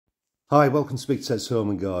Hi, welcome to Big Ted's Home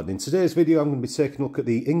and Garden. In today's video I'm going to be taking a look at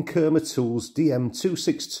the Inkerma Tools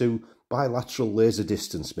DM-262 bilateral laser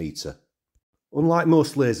distance meter. Unlike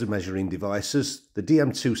most laser measuring devices, the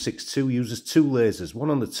DM-262 uses two lasers, one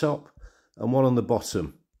on the top and one on the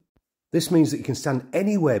bottom. This means that you can stand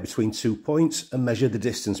anywhere between 2 points and measure the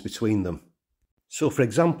distance between them. So for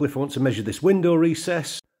example, if I want to measure this window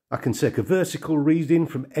recess, I can take a vertical reading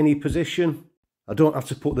from any position. I don't have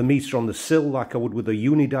to put the meter on the sill like I would with a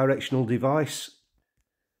unidirectional device.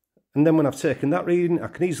 And then when I've taken that reading, I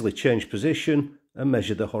can easily change position and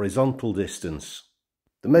measure the horizontal distance.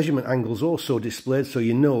 The measurement angle is also displayed so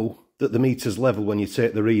you know that the meter's level when you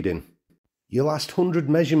take the reading. Your last 100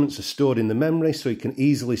 measurements are stored in the memory so you can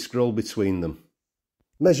easily scroll between them.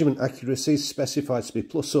 Measurement accuracy is specified to be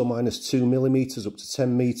plus or minus 2 millimeters up to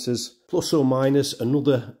 10 meters, plus or minus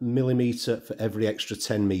another millimeter for every extra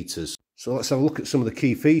 10 meters. So let's have a look at some of the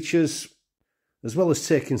key features. As well as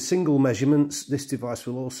taking single measurements, this device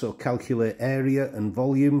will also calculate area and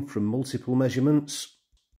volume from multiple measurements.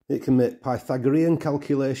 It can make Pythagorean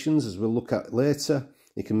calculations, as we'll look at later.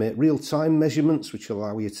 It can make real-time measurements, which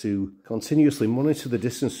allow you to continuously monitor the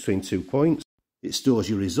distance between 2 points. It stores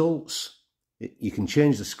your results. You can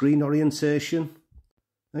change the screen orientation,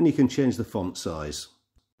 and you can change the font size.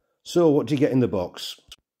 So what do you get in the box?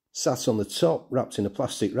 Sat on the top, wrapped in a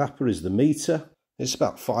plastic wrapper, is the meter. It's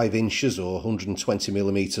about 5 inches or 120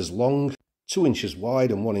 millimeters long, 2 inches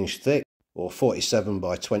wide and 1 inch thick, or 47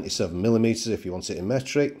 by 27 millimeters if you want it in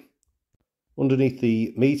metric. Underneath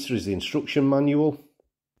the meter is the instruction manual.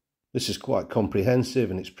 This is quite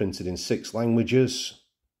comprehensive and it's printed in 6 languages.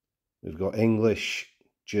 We've got English,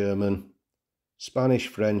 German, Spanish,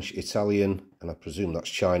 French, Italian, and I presume that's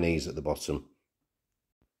Chinese at the bottom.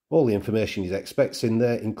 All the information you'd expect in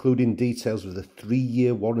there, including details of the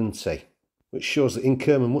 3-year warranty, which shows that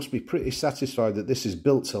Inkerma must be pretty satisfied that this is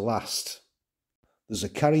built to last. There's a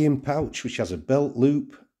carrying pouch which has a belt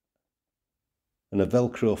loop and a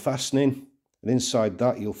Velcro fastening, and inside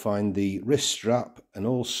that you'll find the wrist strap and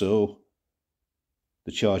also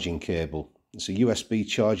the charging cable. It's a USB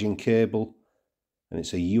charging cable and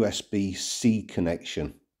it's a USB-C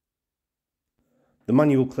connection. The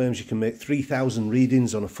manual claims you can make 3,000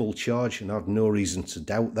 readings on a full charge, and I've no reason to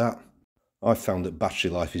doubt that. I've found that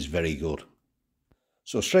battery life is very good.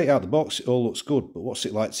 So straight out the box it all looks good, but what's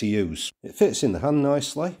it like to use? It fits in the hand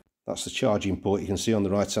nicely. That's the charging port you can see on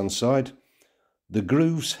the right hand side. The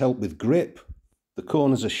grooves help with grip. The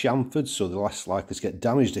corners are chamfered so they're less likely to get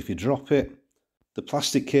damaged if you drop it. The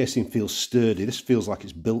plastic casing feels sturdy. This feels like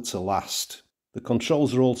it's built to last. The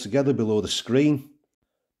controls are all together below the screen.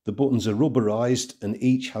 The buttons are rubberized and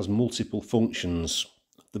each has multiple functions.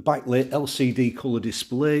 The backlit LCD colour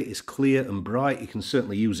display is clear and bright. You can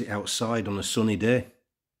certainly use it outside on a sunny day.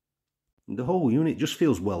 And the whole unit just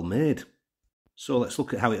feels well made. So let's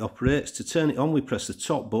look at how it operates. To turn it on we press the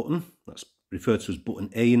top button. That's referred to as button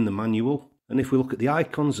A in the manual. And if we look at the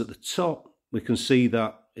icons at the top, we can see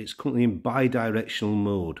that it's currently in bi-directional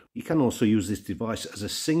mode. You can also use this device as a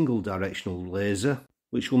single directional laser,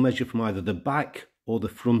 which will measure from either the back or the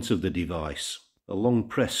front of the device. A long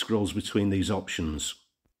press scrolls between these options.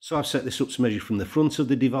 So I've set this up to measure from the front of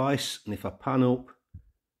the device, and if I pan up,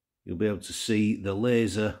 you'll be able to see the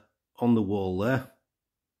laser on the wall there.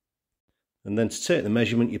 And then to take the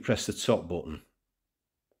measurement, you press the top button.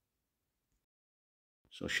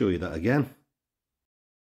 So I'll show you that again.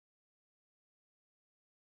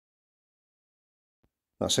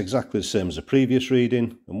 That's exactly the same as the previous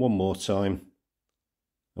reading, and one more time,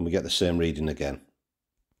 and we get the same reading again.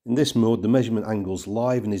 In this mode, the measurement angle's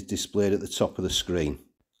live and is displayed at the top of the screen.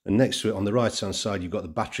 And next to it on the right hand side, you've got the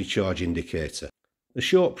battery charge indicator. A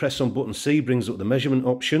short press on button C brings up the measurement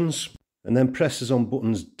options, and then presses on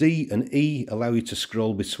buttons D and E allow you to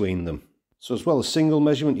scroll between them. So as well as single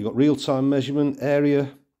measurement, you've got real-time measurement, area,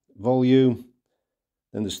 volume.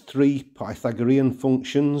 Then there's 3 Pythagorean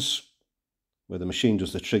functions, where the machine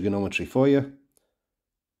does the trigonometry for you.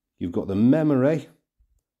 You've got the memory,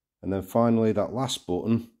 and then finally that last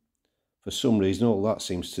button, for some reason all that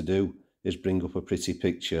seems to do is bring up a pretty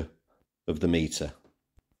picture of the meter.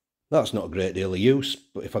 That's not a great deal of use,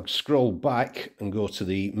 but if I scroll back and go to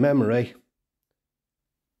the memory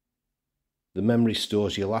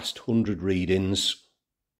stores your last 100 readings,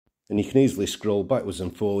 and you can easily scroll backwards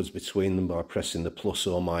and forwards between them by pressing the plus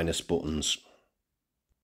or minus buttons.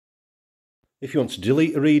 If you want to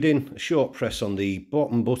delete a reading, a short press on the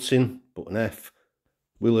bottom button, button F,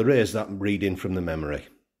 will erase that reading from the memory.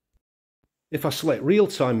 If I select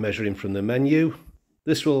real-time measuring from the menu,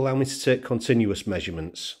 this will allow me to take continuous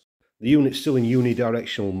measurements. The unit's still in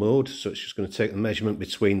unidirectional mode, so it's just going to take the measurement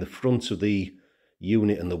between the front of the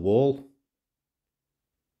unit and the wall.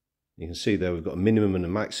 You can see there we've got a minimum and a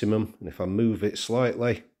maximum, and if I move it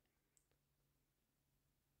slightly,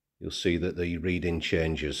 you'll see that the reading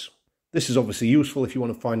changes. This is obviously useful if you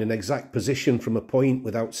want to find an exact position from a point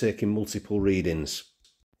without taking multiple readings.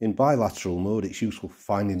 In bilateral mode, it's useful for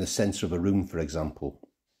finding the centre of a room, for example.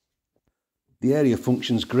 The area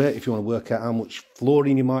function's great if you want to work out how much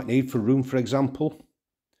flooring you might need for a room, for example.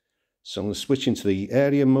 So I'm going to switch into the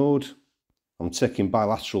area mode. I'm taking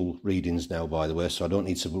bilateral readings now, by the way, so I don't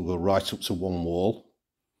need to go right up to one wall.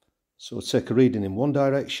 So I'll take a reading in one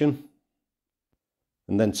direction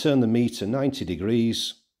and then turn the meter 90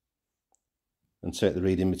 degrees and take the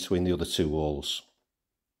reading between the other two walls.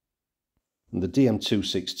 And the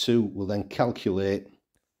DM-262 will then calculate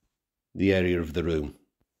the area of the room.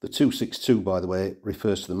 The 262, by the way,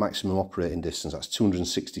 refers to the maximum operating distance. That's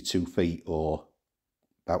 262 feet or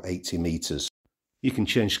about 80 metres. You can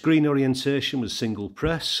change screen orientation with a single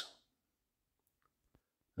press.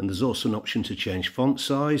 And there's also an option to change font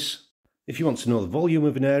size. If you want to know the volume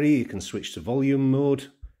of an area, you can switch to volume mode.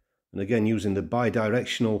 And again, using the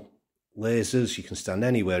bidirectional lasers, you can stand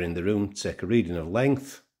anywhere in the room, take a reading of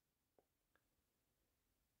length,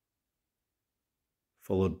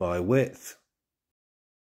 followed by width,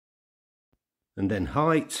 and then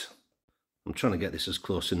height. I'm trying to get this as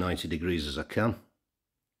close to 90 degrees as I can.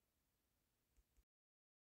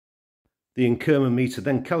 The Inkerma meter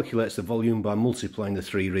then calculates the volume by multiplying the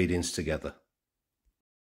three readings together.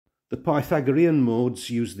 The Pythagorean modes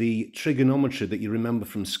use the trigonometry that you remember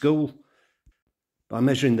from school. By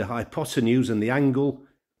measuring the hypotenuse and the angle,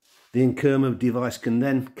 the Inkerma device can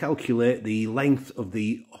then calculate the length of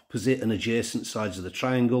the opposite and adjacent sides of the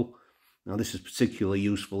triangle. Now this is particularly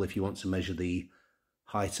useful if you want to measure the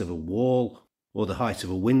height of a wall or the height of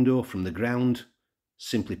a window from the ground.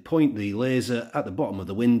 Simply point the laser at the bottom of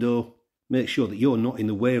the window. Make sure that you're not in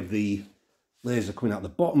the way of the laser coming out the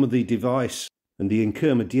bottom of the device, and the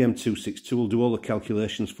Inkerma DM-262 will do all the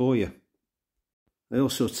calculations for you. I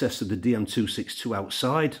also tested the DM-262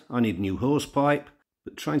 outside. I need a new hose pipe,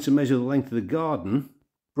 but trying to measure the length of the garden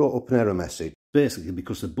brought up an error message, basically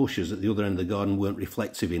because the bushes at the other end of the garden weren't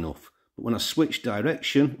reflective enough. But when I switched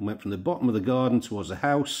direction and went from the bottom of the garden towards the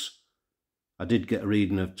house, I did get a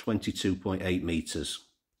reading of 22.8 metres.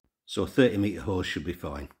 So a 30-metre hose should be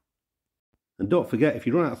fine. And don't forget, if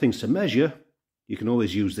you run out of things to measure, you can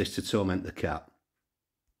always use this to torment the cat.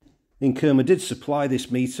 Inkerma did supply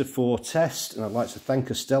this meter for test, and I'd like to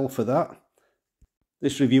thank Estelle for that.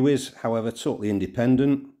 This review is, however, totally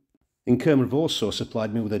independent. Inkerma have also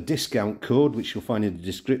supplied me with a discount code, which you'll find in the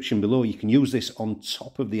description below. You can use this on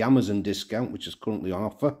top of the Amazon discount, which is currently on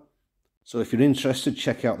offer. So if you're interested,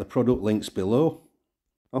 check out the product links below.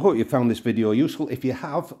 I hope you found this video useful. If you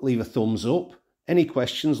have, leave a thumbs up. Any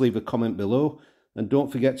questions, leave a comment below. And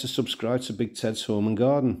don't forget to subscribe to Big Ted's Home and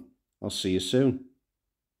Garden. I'll see you soon.